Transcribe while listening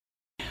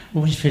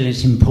always feel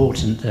it's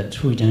important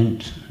that we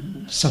don't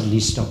suddenly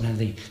stop. Now,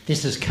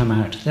 this has come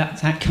out.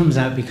 That comes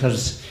out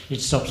because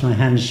it stops my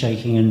hands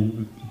shaking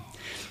and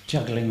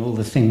juggling all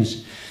the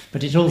things.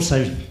 But it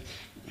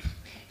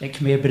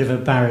can be a bit of a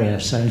barrier.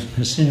 So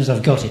as soon as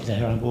I've got it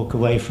there, I walk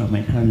away from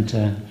it. And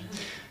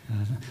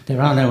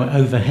there are no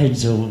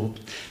overheads or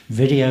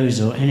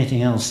videos or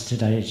anything else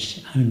today.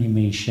 It's only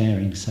me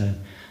sharing. So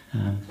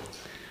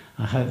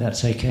I hope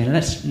that's okay. And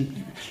let's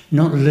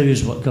not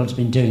lose what God's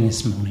been doing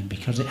this morning,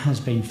 because it has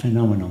been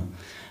phenomenal.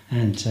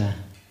 And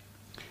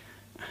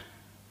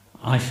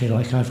I feel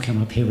like I've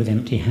come up here with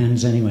empty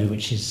hands anyway,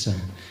 which is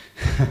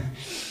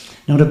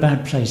not a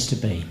bad place to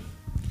be.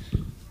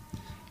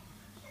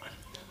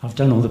 I've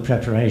done all the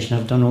preparation,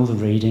 I've done all the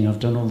reading, I've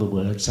done all the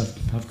words,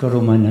 I've got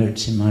all my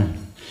notes in my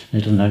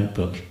little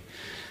notebook.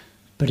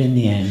 But in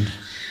the end,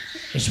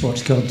 it's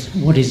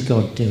what is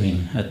God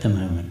doing at the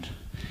moment?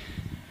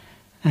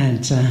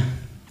 And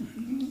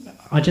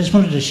I just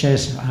wanted to share.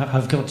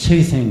 I've got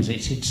two things.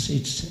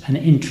 It's an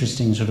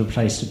interesting sort of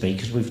place to be,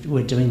 because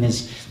we're doing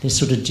this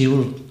sort of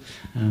dual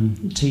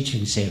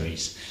teaching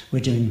series. We're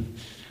doing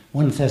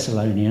 1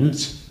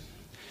 Thessalonians,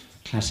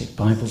 classic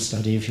Bible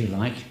study if you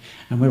like,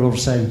 and we're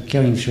also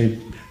going through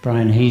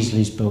Brian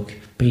Heasley's book,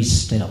 Be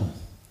Still.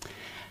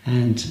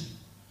 And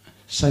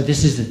so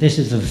this is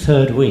the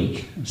third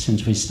week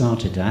since we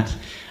started that.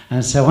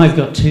 And so I've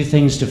got two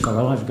things to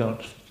follow. I've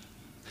got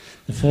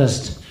the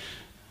first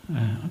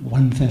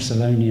 1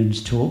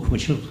 Thessalonians talk,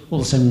 which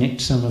also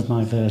nicked some of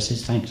my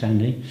verses, thanks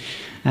Andy,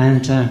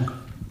 and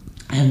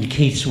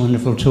Keith's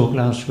wonderful talk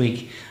last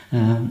week,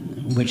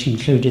 which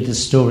included the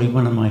story,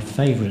 one of my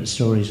favourite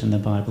stories in the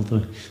Bible,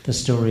 the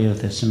story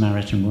of the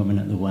Samaritan woman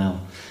at the well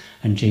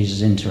and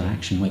Jesus'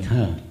 interaction with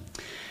her.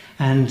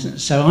 And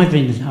so I've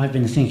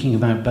been thinking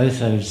about both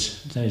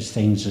those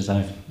things as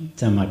I've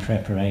done my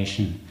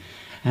preparation.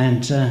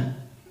 And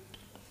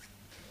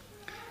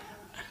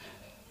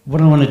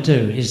what I want to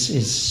do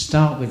is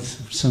start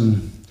with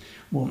some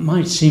what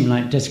might seem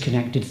like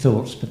disconnected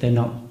thoughts, but they're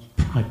not.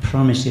 I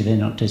promise you they're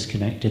not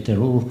disconnected. They're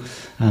all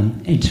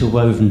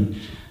interwoven,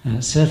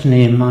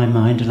 certainly in my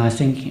mind, and I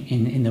think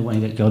in the way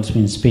that God's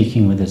been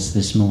speaking with us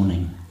this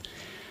morning.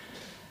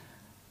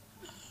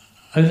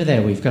 Over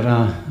there we've got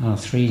our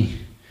three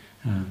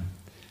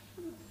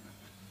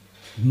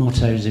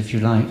mottos, if you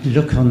like.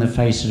 Look on the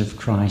face of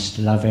Christ,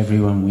 love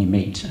everyone we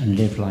meet, and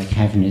live like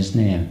heaven is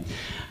near.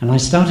 And I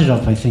started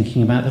off by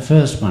thinking about the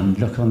first one,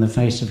 look on the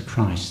face of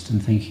Christ,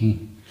 and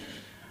thinking,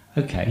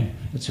 okay,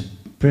 it's a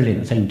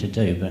brilliant thing to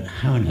do, but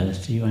how on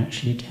earth do you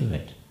actually do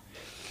it?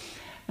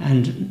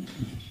 And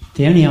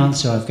the only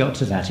answer I've got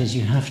to that is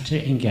you have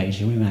to engage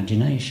your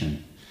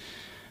imagination.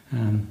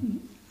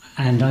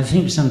 And I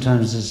think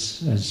sometimes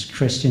as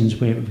Christians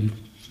we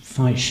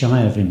fight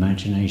shy of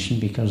imagination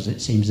because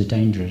it seems a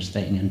dangerous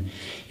thing, and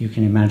you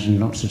can imagine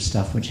lots of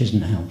stuff which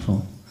isn't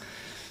helpful.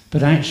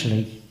 But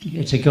actually,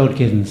 it's a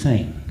God-given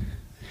thing.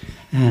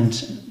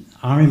 And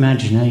our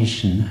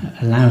imagination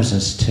allows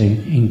us to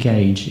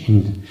engage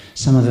in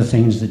some of the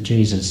things that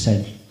Jesus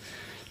said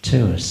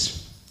to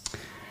us.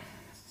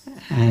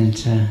 And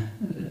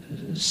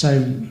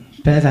so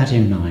bear that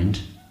in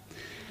mind.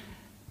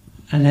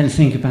 And then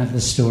think about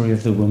the story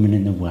of the woman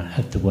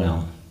at the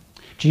well.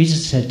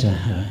 Jesus said to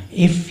her,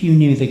 if you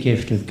knew the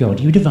gift of God,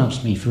 you'd have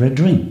asked me for a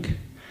drink,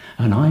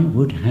 and I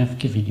would have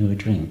given you a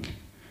drink.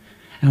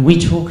 And we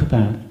talk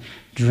about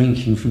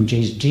drinking from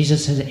Jesus.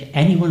 Jesus says,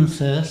 anyone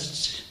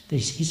thirsts?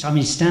 He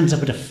stands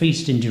up at a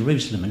feast in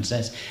Jerusalem and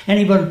says,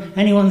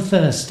 anyone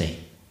thirsty?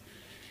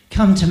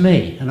 Come to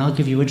me and I'll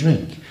give you a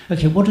drink.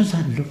 Okay, what does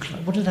that look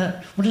like? What does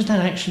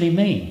that actually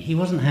mean? He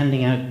wasn't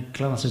handing out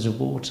glasses of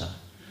water.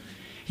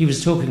 He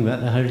was talking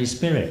about the Holy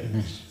Spirit. And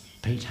there's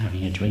Pete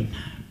having a drink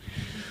now.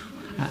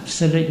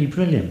 Absolutely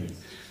brilliant.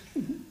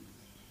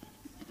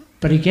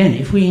 But again,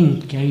 if we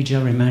engage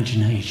our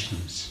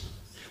imaginations,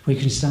 we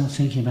can start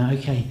thinking about,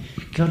 okay,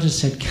 God has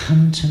said,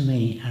 come to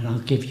me and I'll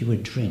give you a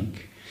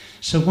drink.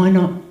 So why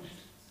not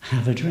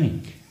have a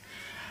drink?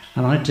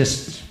 And I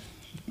just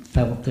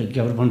felt that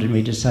God wanted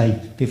me to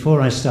say,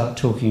 before I start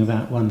talking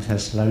about 1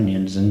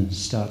 Thessalonians and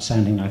start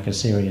sounding like a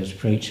serious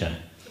preacher,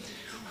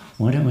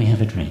 why don't we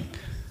have a drink?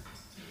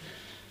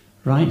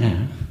 Right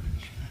now,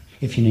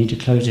 if you need to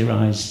close your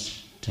eyes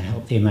to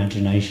help the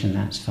imagination,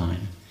 that's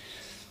fine.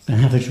 But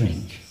have a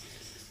drink.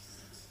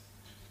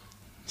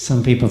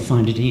 Some people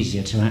find it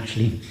easier to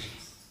actually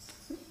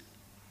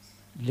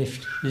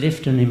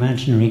lift an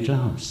imaginary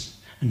glass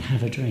and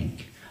have a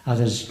drink.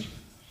 Others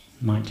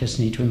might just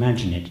need to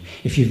imagine it.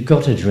 If you've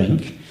got a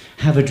drink,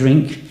 have a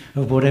drink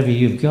of whatever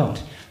you've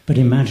got, but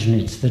imagine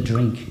it's the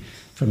drink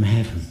from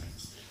heaven.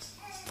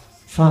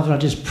 Father, I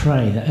just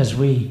pray that as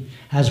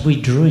we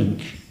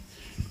drink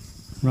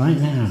right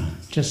now,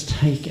 just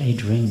take a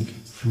drink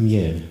from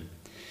you,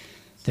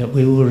 that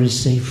we will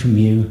receive from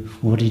you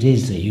what it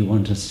is that you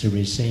want us to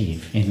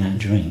receive in that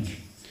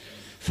drink.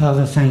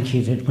 Father, thank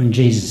you that when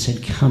Jesus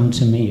said, come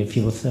to me if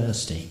you're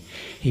thirsty,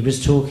 he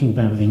was talking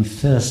about being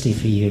thirsty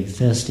for you,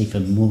 thirsty for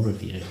more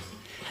of you,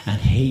 and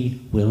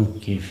he will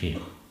give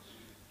you.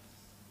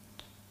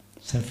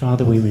 So,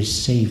 Father, we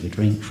receive a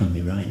drink from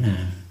you right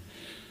now.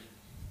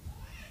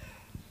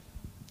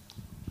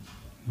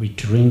 We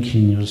drink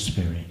in your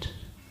Spirit.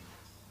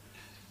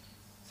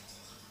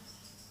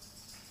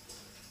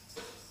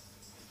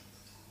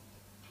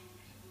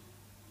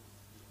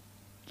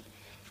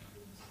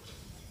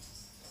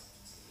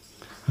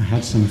 I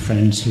had some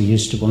friends who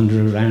used to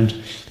wander around.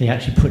 They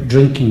actually put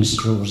drinking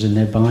straws in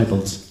their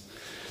Bibles.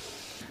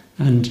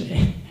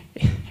 And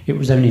it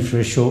was only for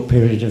a short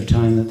period of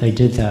time that they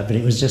did that, but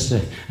it was just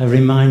a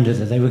reminder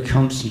that they were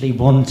constantly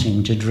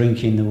wanting to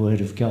drink in the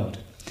Word of God.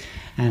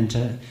 And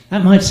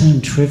that might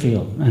sound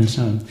trivial and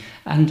so on.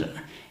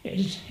 And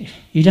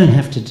you don't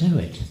have to do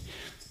it.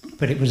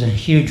 But it was a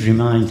huge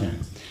reminder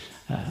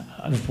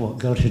of what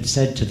God had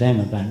said to them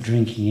about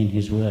drinking in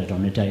his Word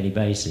on a daily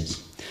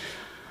basis.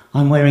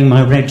 I'm wearing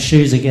my red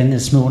shoes again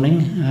this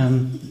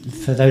morning.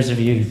 For those of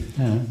you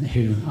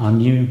who are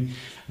new,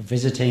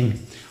 visiting,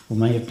 or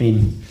may have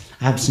been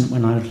absent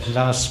when I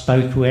last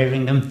spoke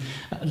wearing them,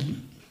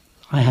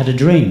 I had a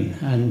dream,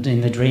 and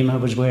in the dream I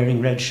was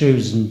wearing red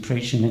shoes and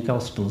preaching the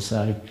gospel.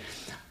 So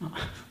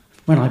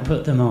when I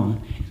put them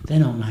on, they're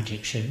not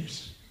magic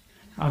shoes.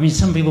 I mean,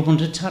 some people want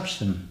to touch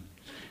them.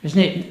 Isn't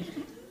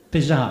it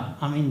bizarre?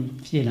 I mean,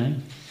 you know,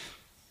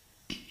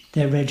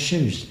 they're red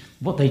shoes.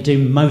 What they do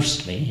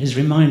mostly is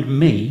remind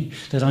me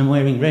that I'm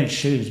wearing red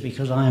shoes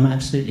because I am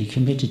absolutely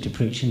committed to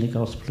preaching the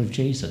gospel of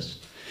Jesus.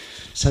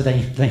 So they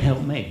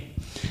help me.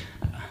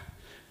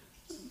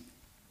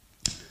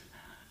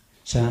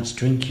 So that's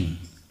drinking.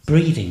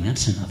 Breathing,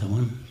 that's another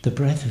one. The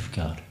breath of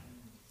God.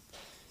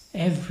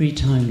 Every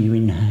time you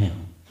inhale,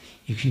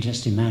 you can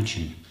just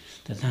imagine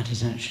that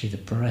is actually the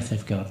breath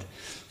of God.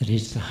 That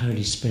is the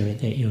Holy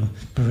Spirit that you're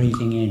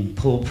breathing in.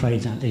 Paul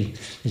prayed that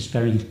this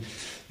very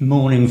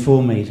morning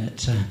for me,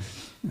 that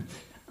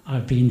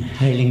I've been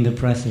inhaling the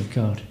breath of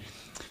God.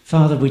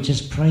 Father, we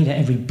just pray that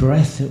every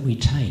breath that we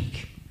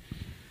take,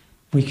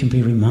 we can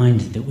be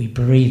reminded that we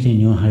breathe in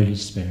your Holy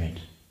Spirit.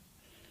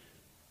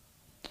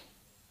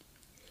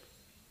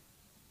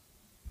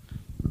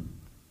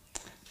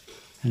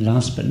 And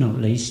last but not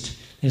least,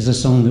 there's a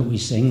song that we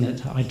sing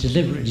that I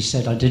deliberately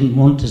said I didn't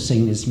want to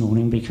sing this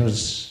morning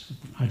because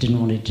I didn't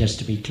want it just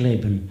to be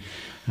glib, and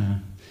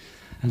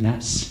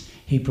that's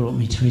He Brought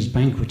Me to His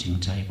Banqueting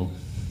Table.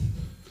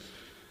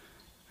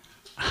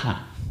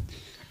 Aha.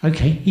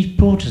 Okay, He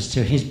brought us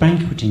to His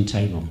banqueting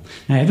table.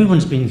 Now,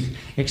 everyone's been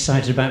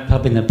excited about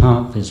Pub in the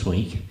Park this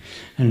week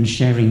and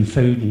sharing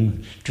food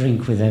and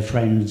drink with their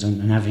friends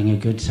and having a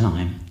good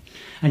time.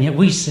 And yet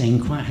we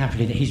sing quite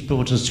happily that He's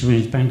brought us to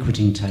His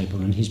banqueting table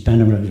and His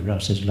banner over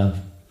us is love.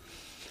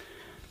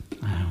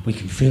 We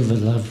can feel the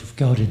love of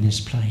God in this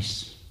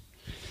place.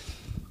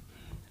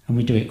 And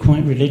we do it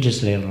quite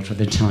religiously a lot of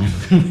the time.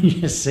 We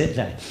just sit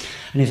there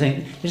and you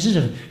think,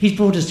 He's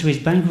brought us to His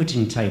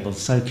banqueting table,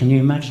 so can you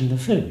imagine the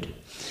food?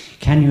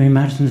 Can you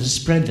imagine the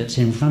spread that's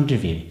in front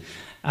of you?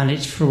 And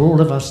it's for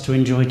all of us to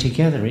enjoy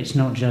together. It's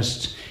not a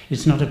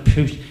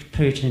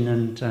Putin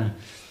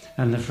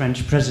and the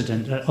French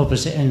president at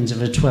opposite ends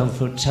of a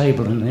 12-foot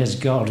table, and there's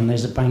God and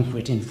there's a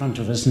banquet in front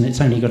of us and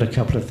it's only got a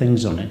couple of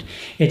things on it.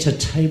 It's a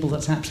table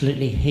that's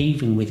absolutely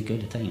heaving with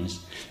good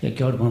things that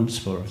God wants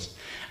for us,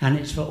 and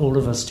it's for all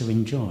of us to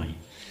enjoy.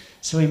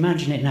 So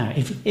imagine it now.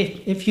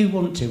 If you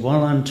want to,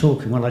 while I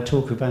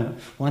talk about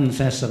 1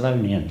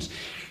 Thessalonians,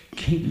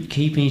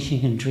 keep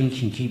eating and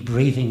drinking, keep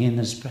breathing in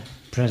the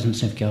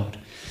presence of God.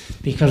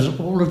 Because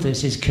all of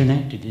this is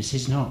connected. This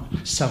is not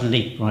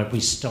suddenly, right, we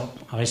stop,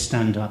 I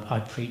stand up,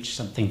 I preach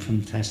something from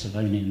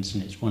Thessalonians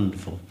and it's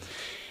wonderful.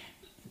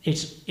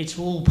 It's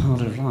all part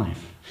of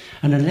life.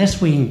 And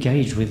unless we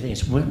engage with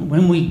this,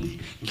 when we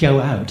go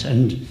out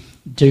and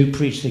do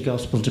preach the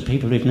gospel to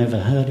people who've never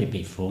heard it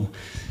before,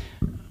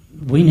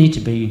 we need to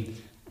be,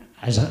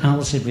 as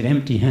Al said, with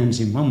empty hands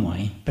in one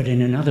way, but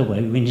in another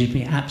way we need to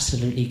be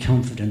absolutely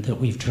confident that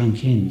we've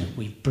drunk in, that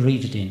we've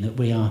breathed in, that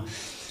we are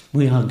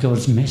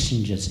God's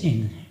messengers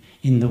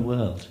in the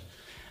world,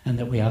 and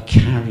that we are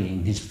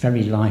carrying this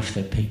very life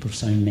that people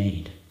so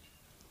need.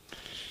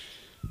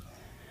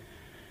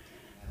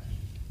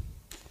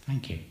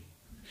 Thank you.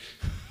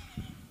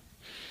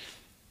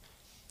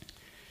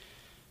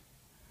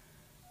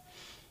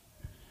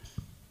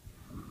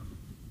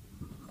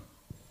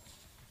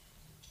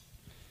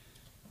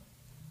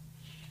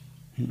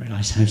 I didn't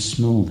realise how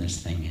small this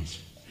thing is.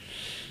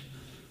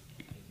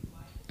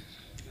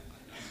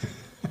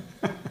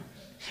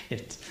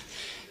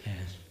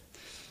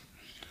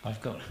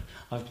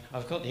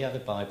 I've got the other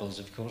Bibles,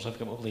 of course. I've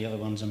got all the other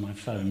ones on my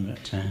phone,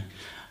 but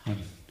I'm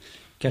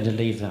going to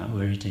leave that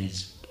where it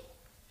is.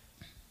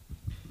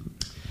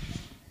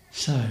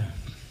 So,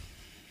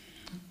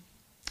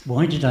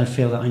 why did I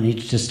feel that I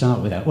needed to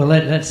start with that? Well,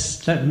 let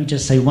me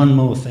just say one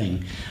more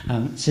thing.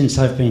 Since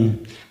I've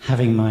been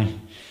having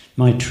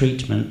my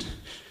treatment,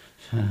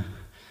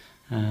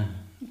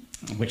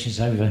 which is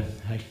over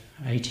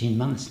 18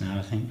 months now,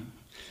 I think,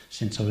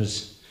 since I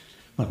was...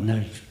 Well,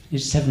 no,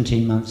 it's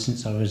 17 months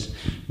since I was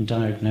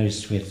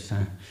diagnosed with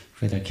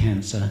a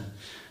cancer,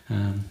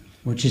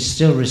 which is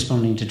still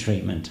responding to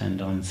treatment,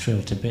 and I'm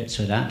thrilled to bits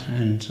with that.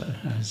 And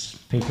as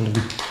people have...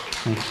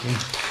 Thank you.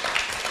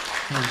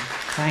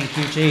 Thank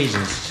you,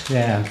 Jesus.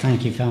 Yeah,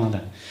 thank you,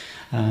 Father.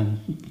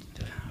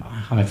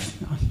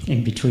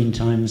 In between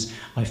times,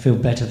 I feel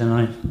better than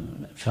I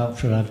felt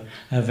for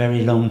a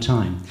very long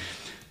time.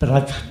 But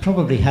I've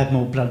probably had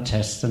more blood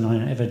tests than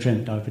I ever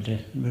dreamt I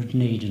would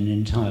need in an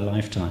entire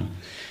lifetime.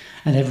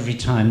 And every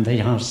time they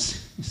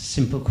ask a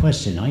simple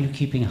question: are you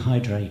keeping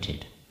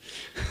hydrated?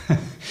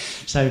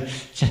 So,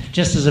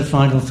 just as a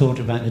final thought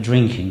about the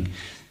drinking,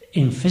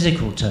 in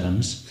physical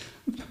terms,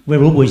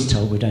 we're always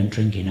told we don't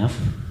drink enough.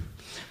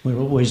 We're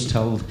always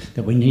told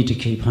that we need to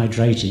keep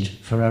hydrated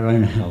for our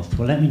own health.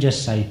 Well, let me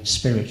just say,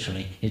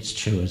 spiritually, it's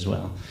true as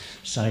well.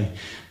 So,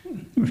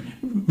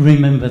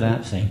 remember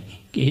that thing.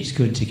 It's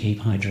good to keep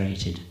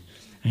hydrated.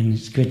 And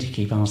it's good to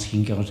keep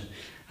asking God,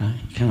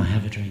 can I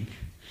have a drink?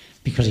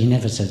 Because he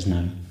never says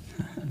no.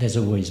 There's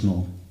always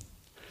more.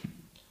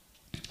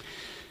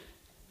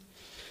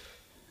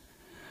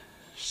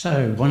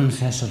 So, 1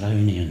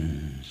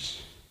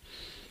 Thessalonians.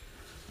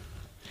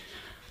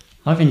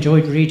 I've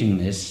enjoyed reading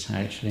this,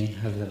 actually,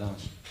 over the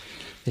last...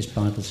 This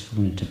Bible's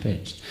fallen to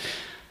bits.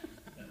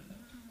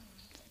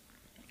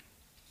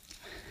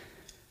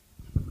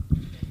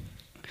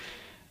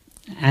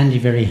 Andy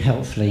very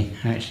helpfully,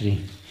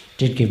 actually,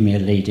 did give me a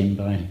lead-in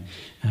by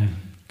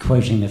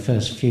quoting the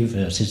first few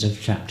verses of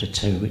chapter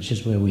 2, which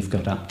is where we've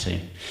got up to.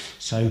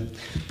 So,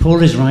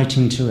 Paul is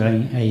writing to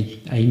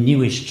a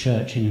newish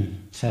church in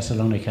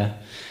Thessalonica,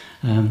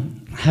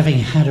 having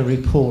had a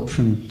report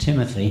from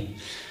Timothy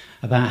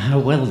about how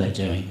well they're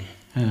doing,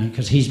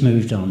 because he's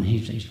moved on.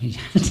 He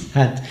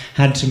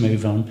had to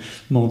move on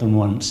more than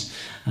once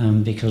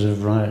because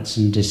of riots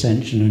and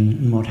dissension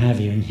and what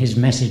have you, and his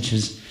message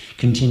has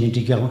continued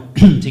to go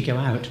to go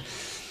out.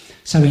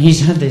 So he's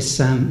had this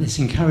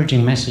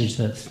encouraging message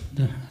that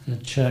the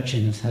church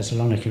in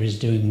Thessalonica is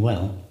doing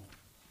well,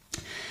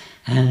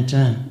 and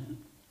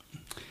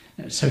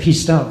so he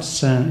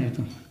starts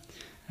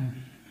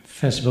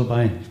first of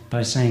all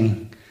by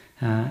saying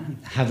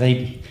how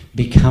they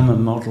become a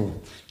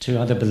model to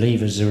other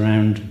believers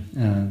around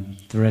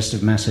the rest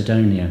of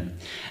Macedonia.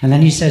 And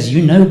then he says,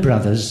 "You know,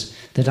 brothers,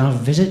 that our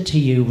visit to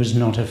you was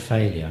not a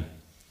failure.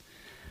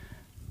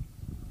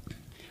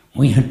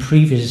 We had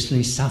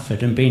previously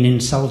suffered and been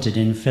insulted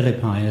in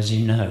Philippi, as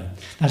you know."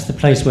 That's the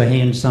place where he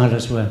and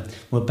Silas were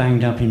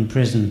banged up in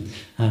prison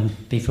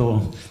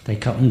before they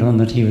cottoned on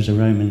that he was a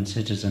Roman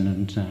citizen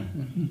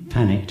and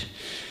panicked.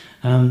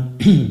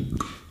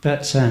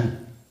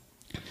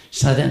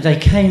 So that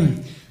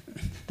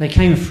they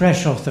came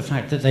fresh off the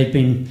fact that they'd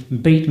been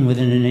beaten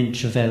within an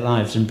inch of their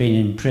lives and been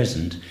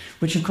imprisoned,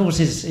 which of course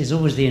is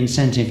always the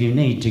incentive you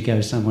need to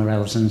go somewhere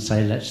else and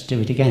say, let's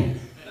do it again.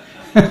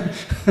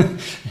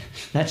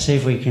 Let's see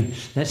if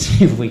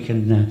we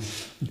can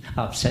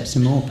upset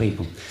some more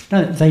people.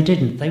 No, they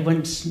didn't. They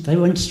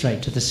went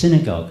straight to the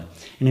synagogue,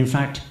 and in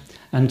fact,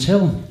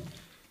 until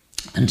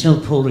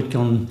Paul had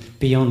gone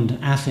beyond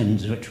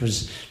Athens, which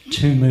was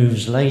 2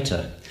 moves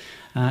later,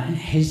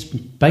 his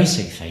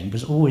basic thing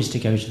was always to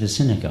go to the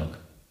synagogue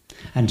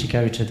and to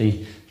go to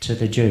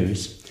the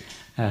Jews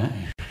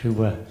who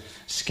were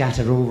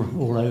scattered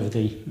all over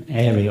the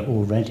area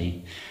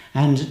already,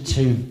 and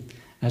to,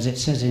 as it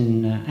says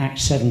in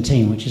Acts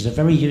 17, which is a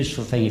very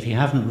useful thing. If you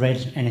haven't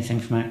read anything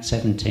from Acts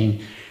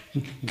 17,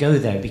 go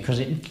there, because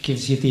it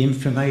gives you the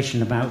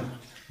information about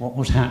what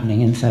was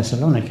happening in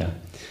Thessalonica.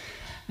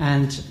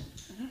 And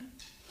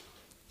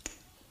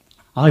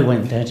I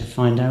went there to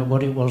find out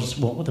what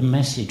the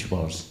message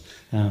was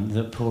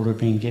that Paul had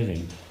been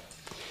giving.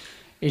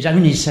 It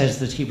only says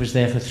that he was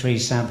there for 3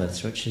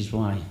 Sabbaths, which is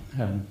why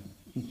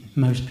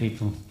most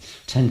people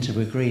tend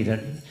to agree that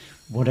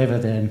whatever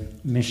their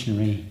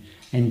missionary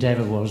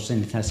endeavour was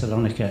in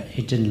Thessalonica,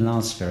 it didn't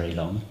last very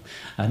long,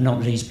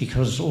 not least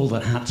because all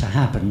that had to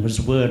happen was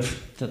word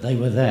that they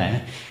were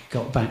there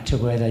got back to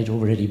where they'd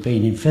already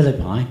been in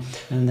Philippi,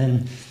 and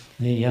then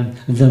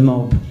the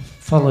mob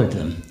followed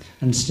them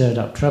and stirred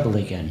up trouble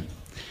again.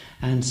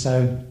 And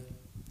so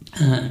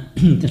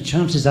the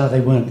chances are they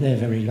weren't there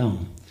very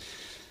long.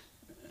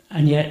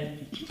 And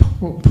yet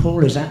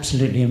Paul is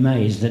absolutely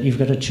amazed that you've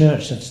got a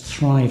church that's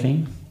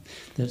thriving,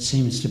 that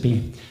seems to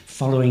be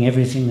following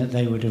everything that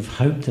they would have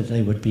hoped that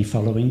they would be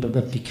following,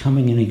 but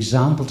becoming an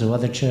example to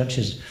other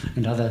churches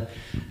and other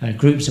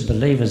groups of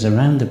believers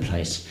around the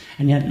place.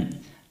 And yet,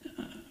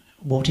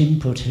 what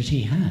input had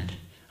he had?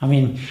 I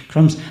mean,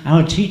 crumbs,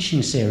 our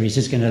teaching series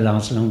is going to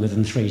last longer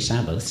than 3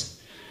 Sabbaths.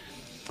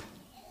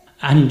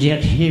 And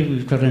yet here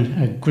we've got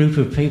a group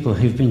of people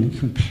who've been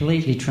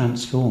completely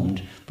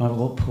transformed by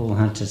what Paul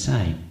had to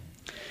say.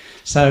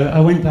 So I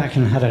went back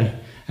and had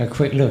a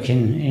quick look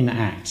in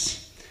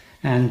Acts.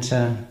 And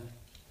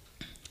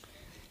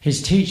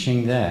his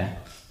teaching there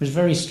was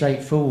very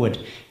straightforward.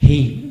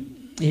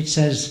 It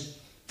says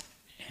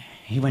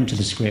he went to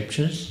the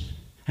Scriptures,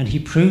 and he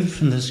proved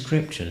from the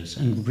Scriptures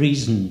and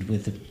reasoned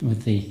with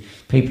the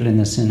people in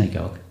the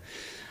synagogue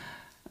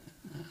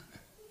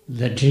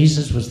that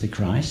Jesus was the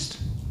Christ,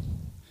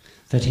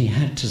 that he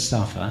had to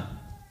suffer,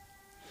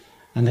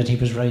 and that he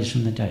was raised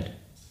from the dead.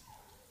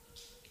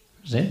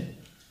 That's it.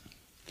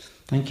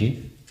 Thank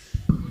you.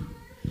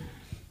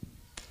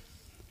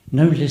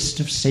 No list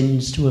of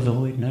sins to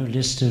avoid, no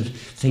list of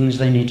things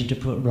they needed to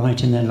put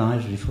right in their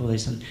lives before they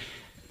said.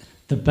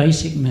 The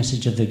basic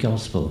message of the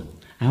gospel: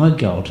 our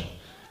God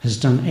has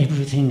done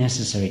everything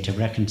necessary to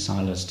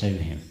reconcile us to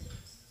him.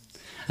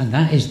 And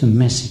that is the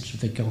message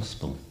of the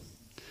gospel.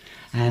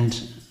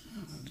 And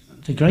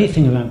the great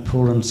thing about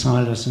Paul and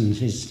Silas and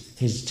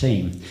his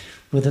team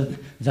was that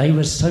they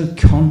were so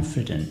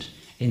confident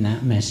in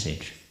that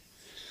message.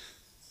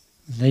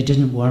 They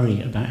didn't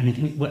worry about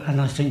anything.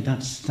 And I think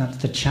that's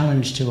the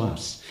challenge to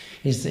us,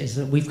 is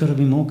that we've got to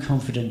be more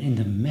confident in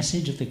the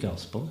message of the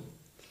gospel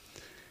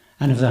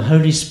and of the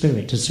Holy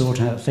Spirit to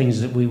sort out things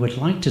that we would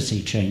like to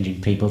see change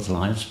in people's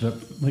lives, but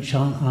which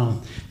aren't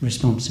our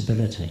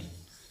responsibility.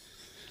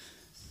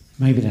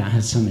 Maybe that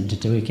has something to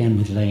do again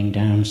with laying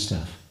down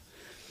stuff,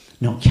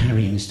 not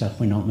carrying stuff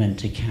we're not meant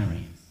to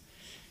carry.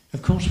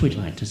 Of course we'd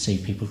like to see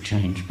people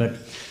change, but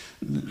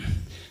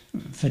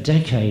for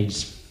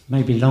decades,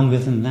 maybe longer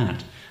than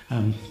that,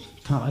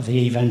 part of the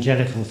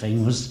evangelical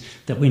thing was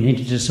that we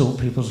needed to sort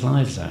people's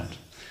lives out.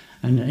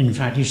 And in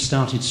fact, you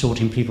started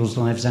sorting people's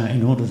lives out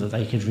in order that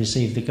they could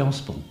receive the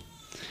gospel.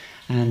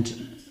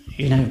 And,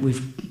 you know,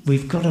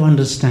 we've got to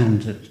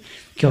understand that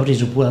God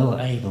is well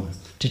able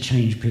to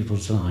change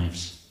people's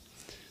lives.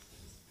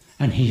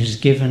 And he has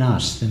given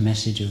us the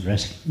message of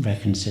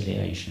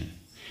reconciliation.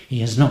 He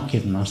has not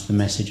given us the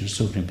message of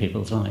sorting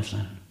people's lives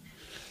out.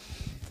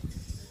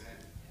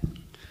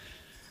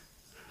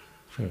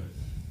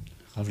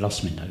 I've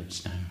lost my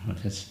notes now.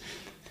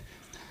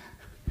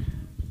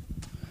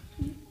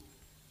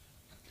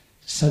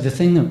 So the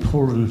thing that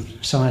Paul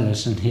and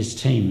Silas and his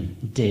team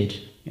did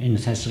in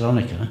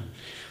Thessalonica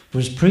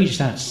was preach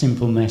that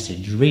simple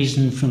message,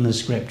 reason from the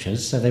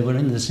scriptures. So they were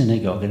in the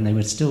synagogue and they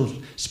were still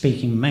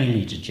speaking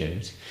mainly to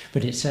Jews.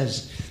 But it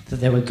says that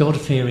there were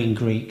God-fearing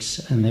Greeks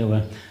and there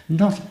were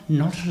not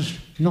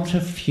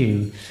a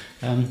few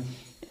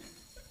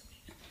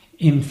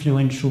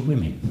influential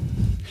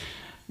women.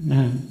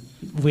 Now,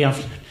 we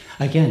have,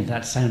 again,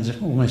 that sounds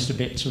almost a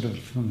bit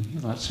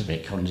that's a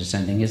bit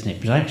condescending, isn't it?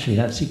 But actually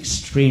that's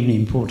extremely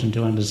important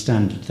to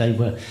understand. They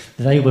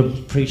were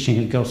preaching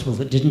a gospel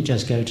that didn't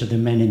just go to the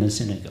men in the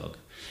synagogue.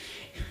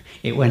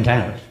 It went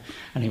out,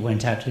 and it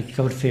went out to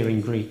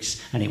God-fearing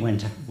Greeks, and it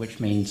went out, which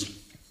means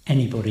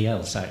anybody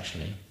else,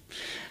 actually.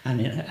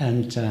 And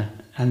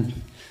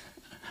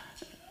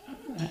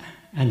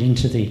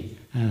into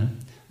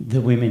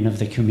the women of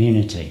the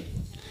community,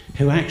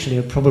 who actually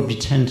are probably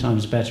 10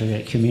 times better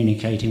at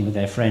communicating with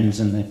their friends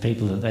and the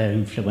people that they're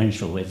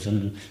influential with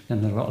than a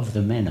lot of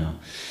the men are.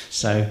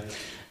 So,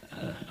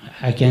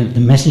 again, the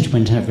message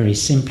went out very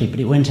simply,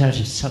 but it went out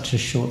in such a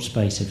short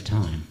space of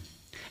time,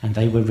 and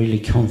they were really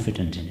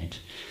confident in it.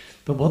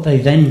 But what they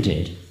then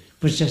did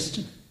was just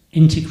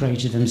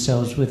integrated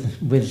themselves with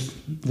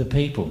the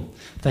people.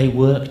 They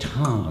worked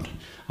hard.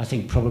 I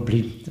think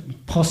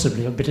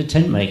possibly a bit of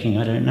tent making,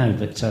 I don't know,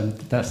 but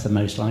that's the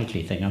most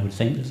likely thing. I would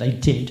think that they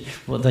did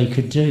what they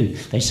could do.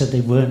 They said they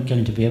weren't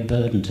going to be a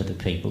burden to the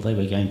people. They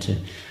were going to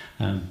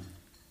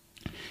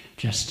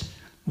just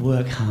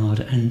work hard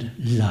and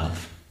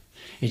love.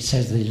 It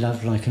says they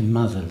loved like a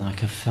mother,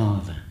 like a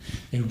father.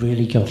 They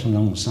really got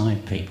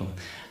alongside people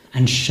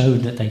and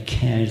showed that they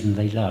cared and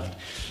they loved.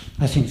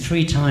 I think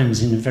 3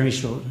 times in a very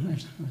short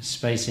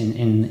space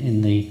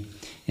in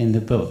the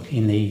book,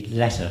 in the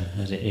letter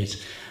as it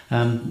is,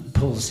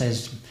 Paul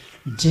says,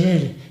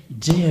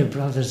 dear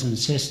brothers and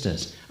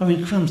sisters. I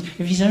mean, crumbs,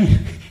 if he's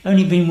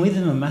only been with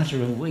them a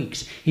matter of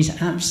weeks,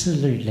 he's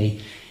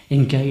absolutely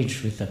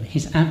engaged with them.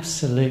 He's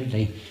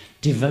absolutely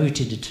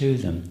devoted to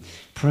them,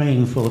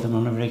 praying for them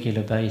on a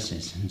regular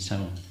basis and so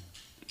on.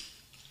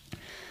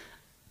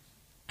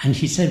 And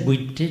he said,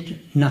 we did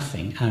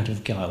nothing out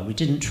of guile. We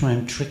didn't try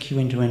and trick you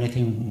into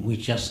anything. We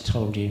just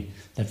told you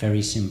the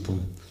very simple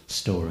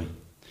story.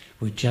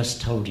 We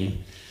just told you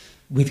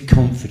with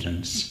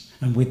confidence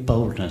and with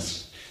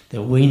boldness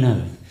that we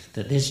know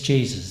that this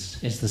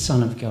Jesus is the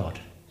Son of God.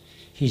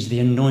 He's the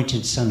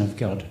anointed Son of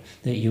God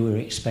that you were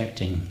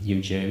expecting,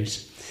 you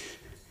Jews,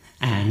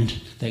 and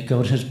that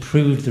God has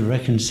proved the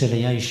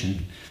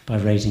reconciliation by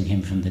raising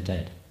him from the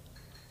dead.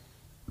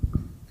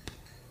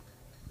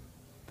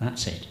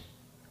 That's it.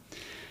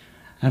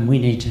 And we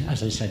need to,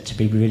 as I said, to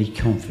be really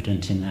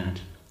confident in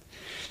that.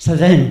 So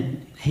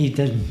then he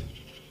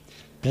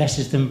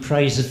blesses them,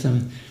 praises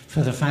them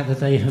for the fact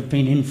that they have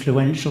been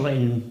influential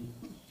in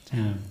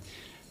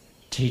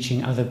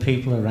teaching other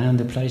people around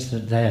the place,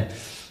 that their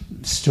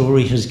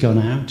story has gone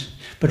out,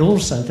 but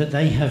also that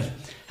they have,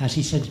 as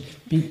he said,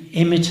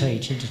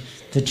 imitated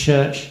the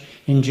church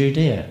in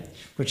Judea,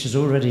 which has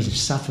already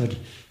suffered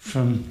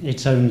from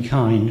its own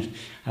kind,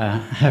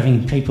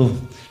 having people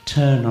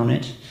turn on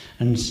it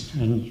and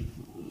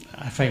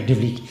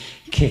effectively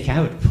kick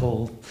out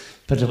Paul,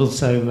 but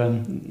also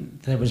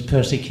there was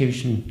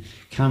persecution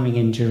coming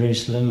in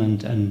Jerusalem,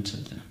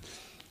 and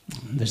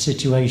the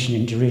situation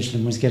in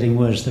Jerusalem was getting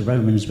worse. The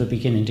Romans were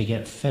beginning to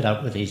get fed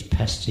up with these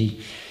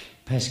pesky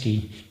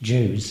pesky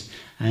Jews.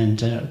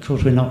 And of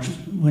course, we're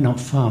not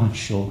far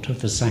short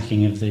of the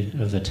sacking of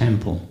the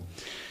temple.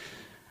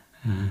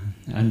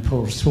 And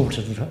Paul sort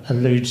of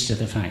alludes to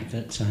the fact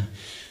that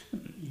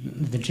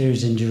the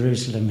Jews in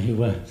Jerusalem who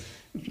were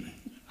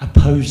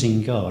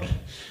opposing God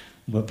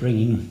were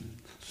bringing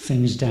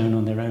things down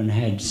on their own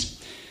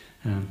heads,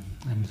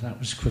 and that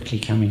was quickly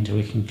coming to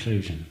a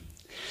conclusion.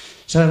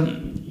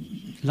 So,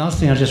 last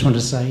thing I just want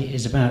to say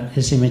is about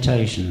this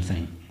imitation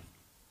thing.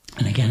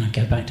 And again, I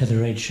go back to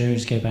the red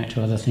shoes, go back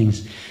to other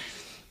things.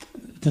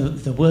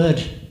 The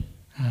word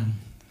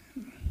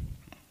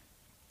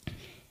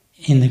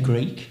in the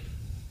Greek,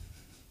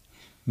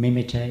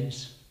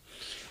 mimetes,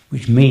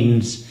 which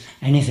means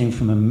anything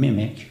from a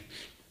mimic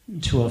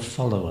to a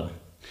follower.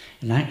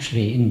 And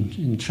actually,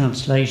 in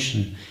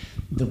translation,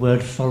 the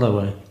word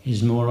follower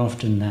is more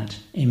often that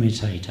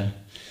imitator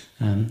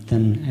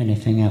than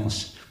anything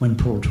else. When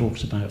Paul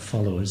talks about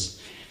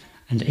followers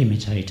and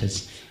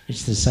imitators,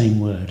 it's the same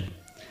word.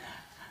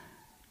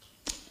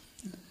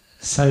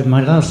 So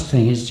my last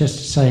thing is just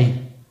to say,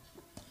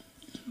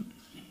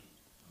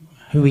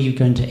 who are you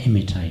going to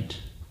imitate?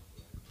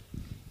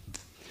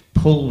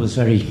 Paul was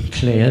very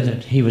clear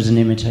that he was an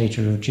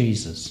imitator of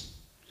Jesus.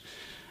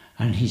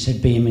 And he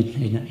said,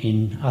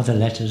 in other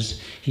letters,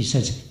 he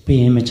says,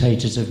 be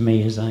imitators of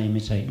me as I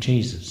imitate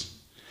Jesus.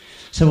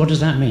 So what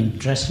does that mean?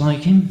 Dress like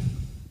him?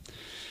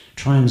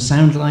 Try and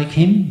sound like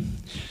him?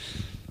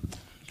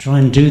 Try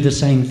and do the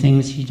same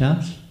things he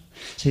does?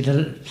 See,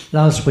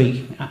 last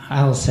week,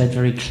 Al said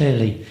very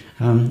clearly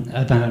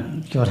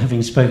about God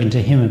having spoken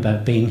to him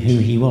about being who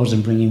he was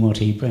and bringing what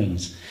he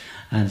brings.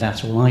 And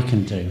that's all I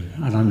can do.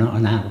 And I'm not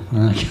an Al,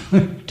 and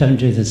I don't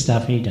do the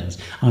stuff he does.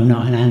 I'm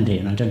not an Andy,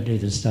 and I don't do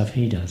the stuff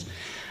he does.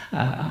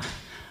 I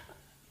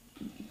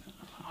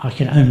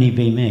can only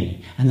be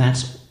me, and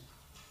that's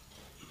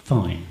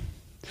fine.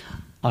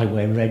 I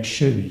wear red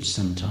shoes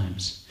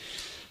sometimes.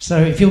 So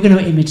if you're going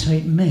to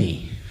imitate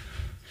me,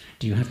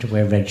 do you have to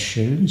wear red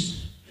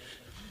shoes?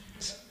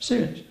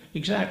 So,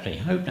 exactly.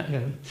 Hope that,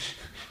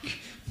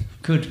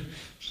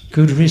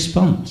 good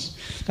response.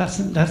 That's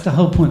the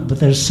whole point. But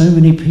there's so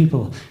many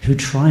people who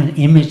try and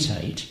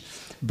imitate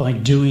by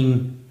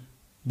doing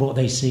what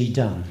they see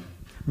done,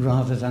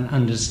 rather than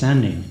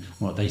understanding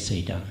what they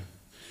see done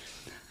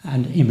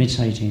and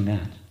imitating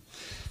that.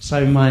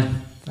 So my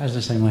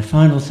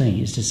final thing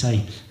is to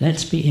say,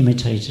 let's be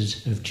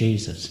imitators of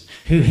Jesus,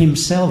 who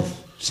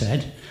himself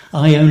said,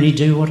 I only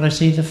do what I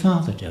see the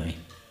Father doing.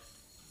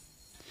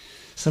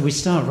 So we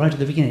start right at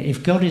the beginning.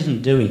 If God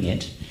isn't doing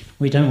it,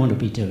 we don't want to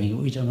be doing it.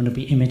 We don't want to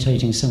be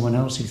imitating someone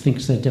else who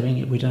thinks they're doing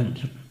it. We don't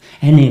do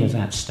any of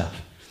that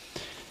stuff.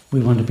 We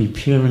want to be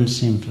pure and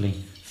simply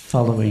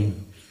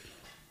following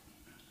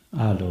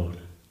our Lord,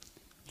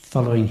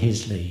 following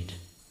his lead.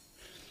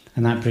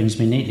 And that brings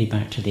me neatly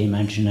back to the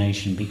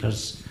imagination,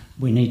 because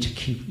we need to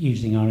keep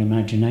using our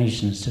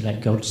imaginations to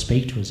let God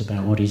speak to us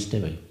about what he's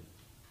doing.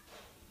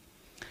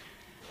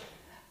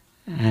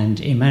 And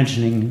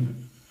imagining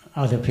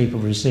other people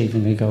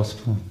receiving the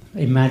gospel,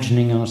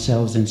 imagining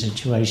ourselves in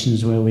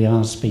situations where we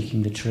are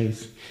speaking the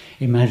truth,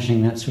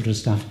 imagining that sort of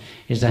stuff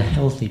is a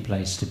healthy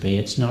place to be.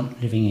 It's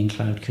not living in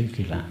cloud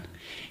cuckoo land.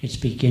 It's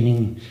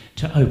beginning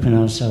to open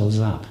ourselves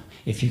up.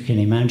 If you can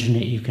imagine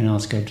it, you can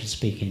ask God to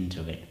speak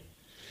into it.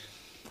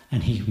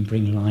 And he can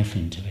bring life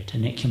into it,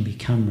 and it can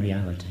become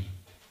reality.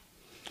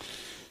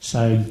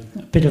 So,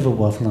 a bit of a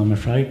waffle, I'm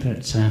afraid, but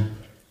it's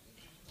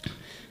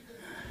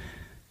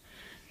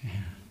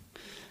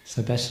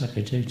the best I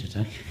could do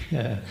today.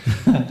 Yeah.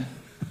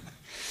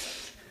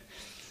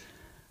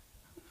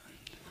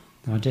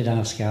 I did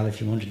ask Al if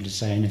he wanted to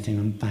say anything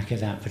on the back of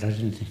that, but I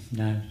didn't think,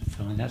 no,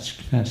 fine,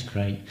 that's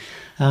great.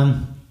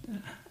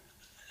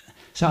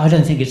 So I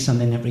don't think it's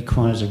something that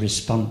requires a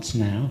response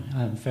now.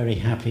 I'm very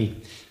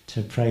happy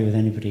to pray with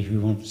anybody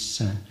who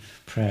wants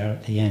prayer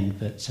at the end,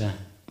 but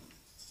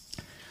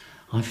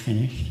I've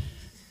finished.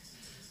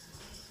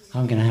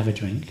 I'm going to have a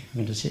drink. I'm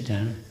going to sit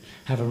down,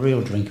 have a real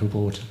drink of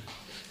water.